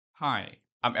Hi,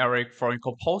 I'm Eric from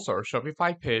EComposer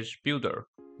Shopify Page Builder.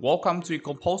 Welcome to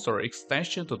EComposer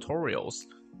extension tutorials.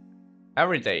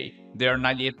 Every day, there are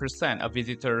 98% of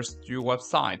visitors to your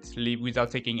website leave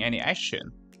without taking any action,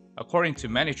 according to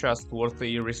many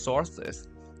trustworthy resources.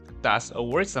 That's a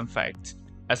worrisome fact,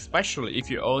 especially if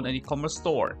you own an e-commerce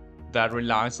store that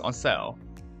relies on sale.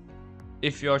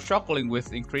 If you're struggling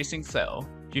with increasing sale,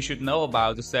 you should know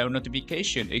about the sale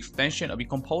notification extension of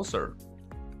EComposer.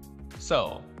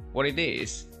 So, what it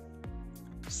is?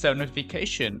 Sale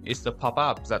notification is the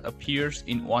pop-up that appears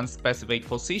in one specific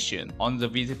position on the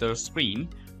visitor screen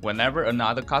whenever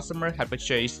another customer has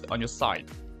purchased on your site.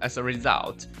 As a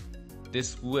result,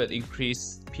 this would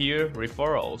increase peer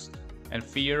referrals and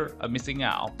fear of missing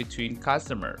out between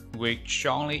customers, which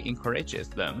strongly encourages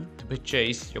them to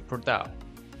purchase your product.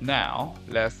 Now,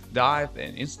 let's dive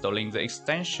in installing the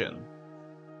extension.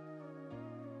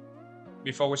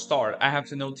 Before we start, I have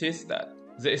to notice that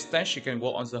the extension can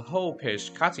work on the whole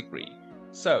page category,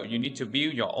 so you need to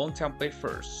build your own template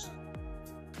first.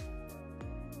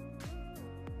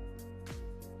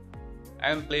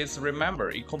 And please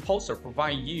remember, EComposer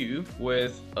provides you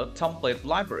with a template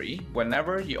library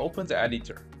whenever you open the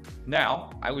editor. Now,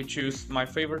 I will choose my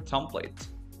favorite template.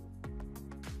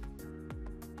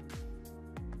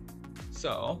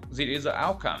 So, this is the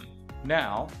outcome.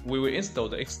 Now, we will install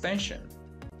the extension.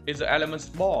 In the Elements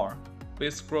bar,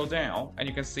 please scroll down and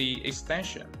you can see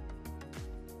Extension.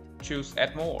 Choose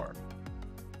Add More.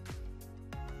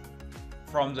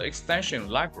 From the extension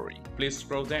library, please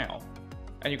scroll down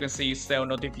and you can see Sale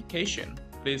Notification.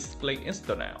 Please click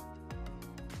Install now.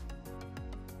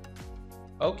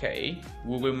 Okay,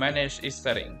 we will manage each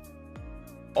setting.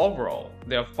 Overall,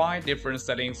 there are 5 different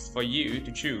settings for you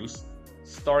to choose.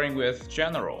 Starting with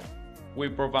General, we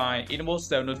provide Enable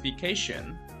Sale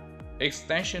Notification,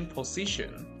 Extension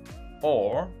Position,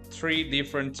 or 3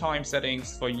 different time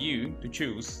settings for you to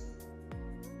choose.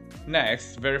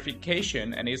 Next,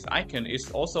 Verification and its icon is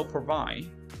also provided.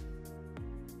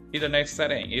 In the next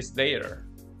setting is Data.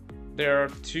 There are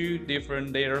 2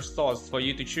 different data sources for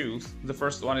you to choose. The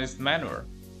first one is Manual.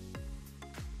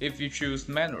 If you choose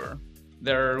Manual,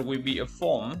 there will be a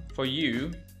form for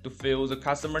you to fill the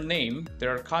customer name,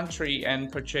 their country,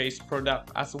 and purchase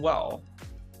product as well.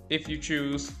 If you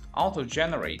choose Auto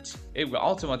Generate, it will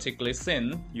automatically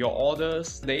send your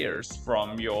orders layers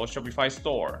from your Shopify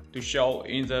store to show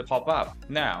in the pop-up.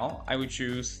 Now, I will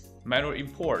choose Manual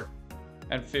Import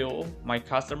and fill my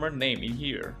customer name in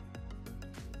here.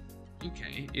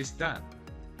 Okay, it's done.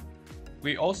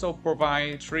 We also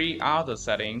provide 3 other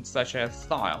settings such as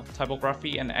Style,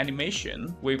 Typography, and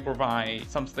Animation. We provide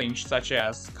something such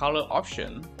as Color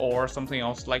option or something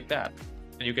else like that.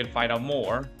 You can find out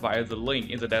more via the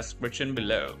link in the description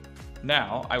below.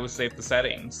 Now I will save the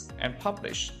settings and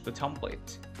publish the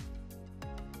template.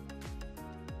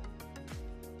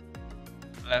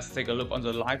 Let's take a look on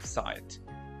the live site.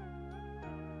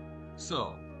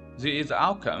 So, this is the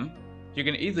outcome. You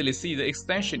can easily see the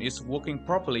extension is working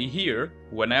properly here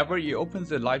whenever you open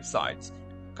the live site.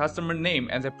 Customer name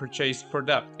and the purchased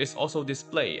product is also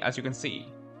displayed as you can see.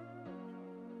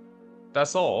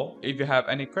 That's all. If you have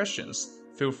any questions,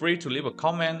 feel free to leave a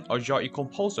comment or join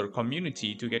EComposer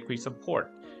community to get quick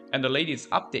support and the latest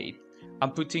update.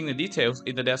 I'm putting the details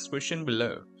in the description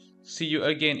below. See you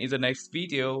again in the next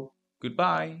video.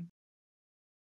 Goodbye.